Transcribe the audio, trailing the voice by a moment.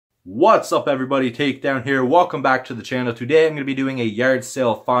What's up everybody, Takedown here. Welcome back to the channel. Today I'm going to be doing a yard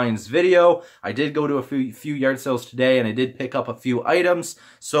sale finds video. I did go to a few yard sales today and I did pick up a few items.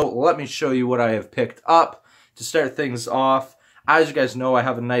 So let me show you what I have picked up. To start things off, as you guys know, I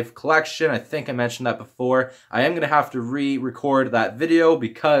have a knife collection. I think I mentioned that before. I am going to have to re-record that video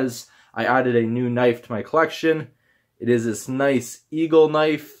because I added a new knife to my collection. It is this nice eagle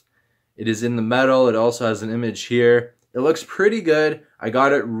knife. It is in the metal. It also has an image here. It looks pretty good. I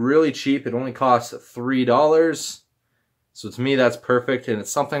got it really cheap. It only cost $3. So to me, that's perfect. And it's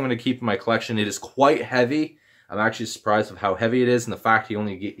something I'm going to keep in my collection. It is quite heavy. I'm actually surprised of how heavy it is. And the fact he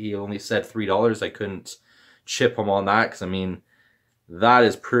only said $3. I couldn't chip him on that because, I mean, that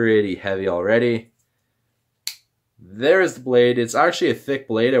is pretty heavy already. There is the blade. It's actually a thick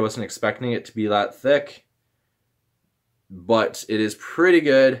blade. I wasn't expecting it to be that thick. But it is pretty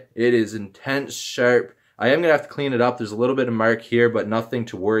good. It is intense, sharp. I am going to have to clean it up. There's a little bit of mark here, but nothing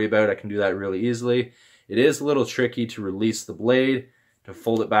to worry about. I can do that really easily. It is a little tricky to release the blade, to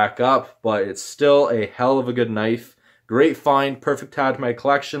fold it back up, but it's still a hell of a good knife. Great find, perfect to add to my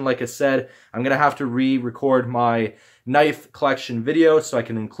collection. Like I said, I'm going to have to re-record my knife collection video so I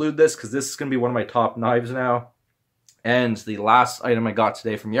can include this because this is going to be one of my top knives now. And the last item I got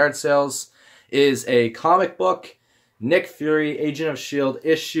today from yard sales is a comic book, Nick Fury, Agent of S.H.I.E.L.D.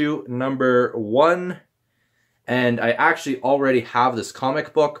 issue number 1. And I actually already have this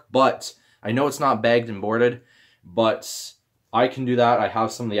comic book, but I know it's not bagged and boarded, but I can do that. I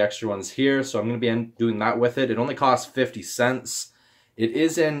have some of the extra ones here, so I'm going to be doing that with it. It only costs 50 cents. It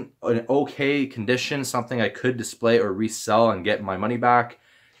is in an okay condition, something I could display or resell and get my money back.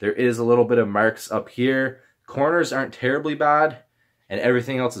 There is a little bit of marks up here. Corners aren't terribly bad, and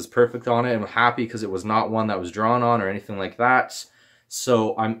everything else is perfect on it. I'm happy because it was not one that was drawn on or anything like that.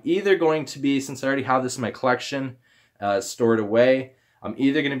 So I'm either going to be, since I already have this in my collection stored away, I'm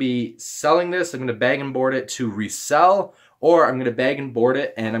either going to be selling this, I'm going to bag and board it to resell, or I'm going to bag and board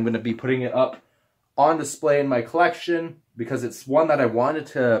it and I'm going to be putting it up on display in my collection because it's one that I wanted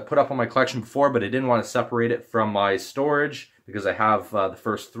to put up on my collection before, but I didn't want to separate it from my storage because I have the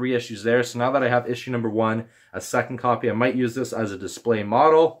first 3 issues there. So now that I have issue number 1, a second copy, I might use this as a display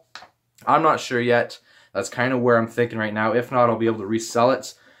model. I'm not sure yet. That's kind of where I'm thinking right now. If not, I'll be able to resell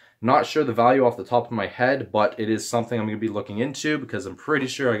it. Not sure the value off the top of my head, but it is something I'm going to be looking into because I'm pretty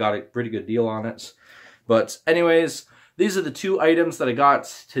sure I got a pretty good deal on it. But anyways, these are the 2 items that I got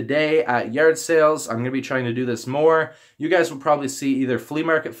today at yard sales. I'm going to be trying to do this more. You guys will probably see either flea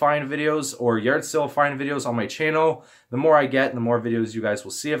market find videos or yard sale find videos on my channel. The more I get, the more videos you guys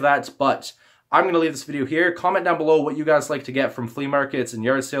will see of that. But I'm going to leave this video here. Comment down below what you guys like to get from flea markets and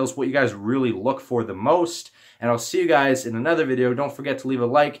yard sales, what you guys really look for the most. And I'll see you guys in another video. Don't forget to leave a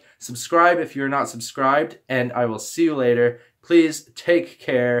like, subscribe if you're not subscribed, and I will see you later. Please take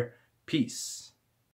care. Peace.